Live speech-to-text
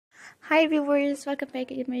Hi viewers, welcome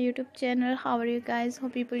back in my YouTube channel. How are you guys?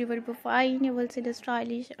 Hope you will be fine. You will see the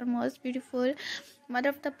stylish or most beautiful mother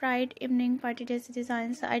of the bride evening party dress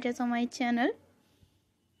designs ideas on my channel.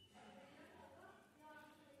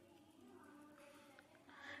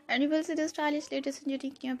 And you will see the stylish latest and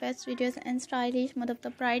unique new best videos and stylish mother of the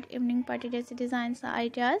bride evening party dress designs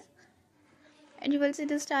ideas. And you will see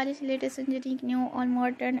the stylish latest and unique new all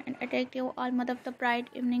modern and attractive all mother of the bride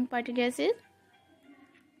evening party dresses.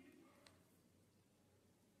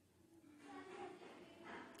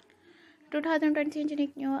 2020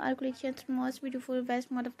 unique new all collections most beautiful best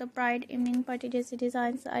mode of the bride evening party dress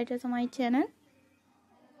designs ideas on my channel.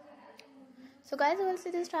 So guys, you will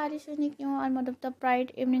see the stylish unique new all mode of the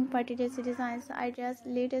bride evening party dress designs ideas,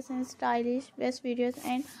 latest and stylish best videos,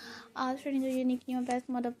 and also the unique new best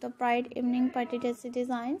mode of the bride evening party dress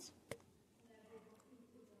designs.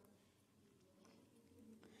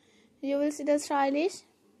 You will see the stylish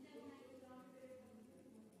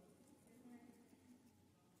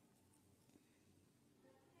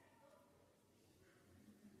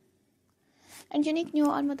and unique new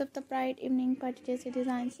all mode of the bride evening party dress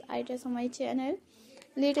designs ideas on my channel.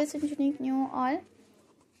 Latest and unique new all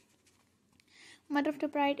mode of the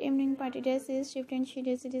bride evening party dresses, shift and she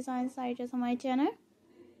dress designs ideas on my channel.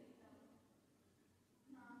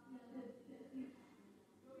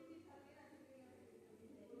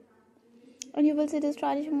 And you will see the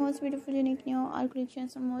stylish most beautiful unique new all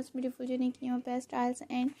collections, most beautiful unique new best styles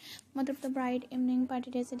and mother of the bride evening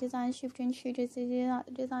party dress designs, shift and she dress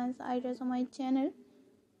designs ideas on my channel.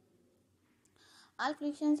 All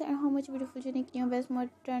collections and how much beautiful unique new best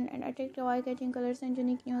modern and attractive eye-catching colors and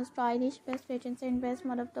unique new stylish best patterns and best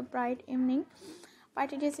mother of the bride evening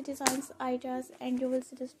party dress designs ideas. And you will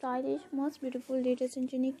see the stylish most beautiful latest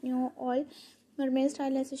and unique new all mermaid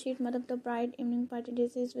style associate mother of the bride evening party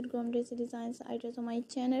dresses with groom dress designs ideas on my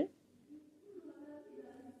channel.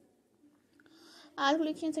 All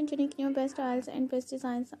collections and unique new best styles and best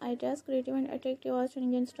designs ideas, creative and attractive all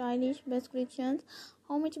stunning and stylish best collections,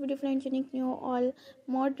 how much beautiful and unique new all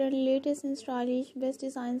modern latest and stylish best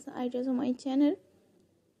designs ideas on my channel.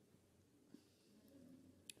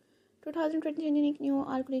 2020 unique new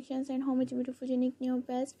all collections and how much beautiful unique new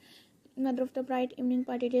best mother of the bride evening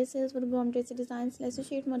party dresses with groom dress designs, lesser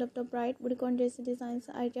shade mother of the bride bodycon dress designs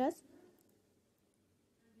ideas.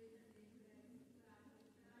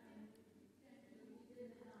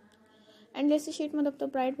 And lesser shade mother of the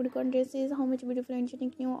bride bodycon dresses, how much beautiful and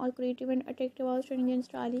unique new all creative and attractive all stunning and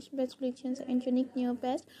stylish best collections and unique new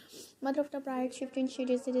best mother of the bride shift and shade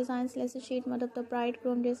dress designs, lesser shade mother of the bride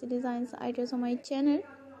groom dress designs ideas on my channel.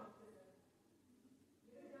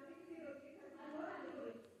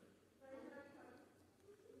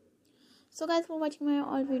 So guys, for watching my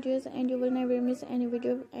all videos and you will never miss any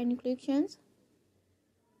video of any collections.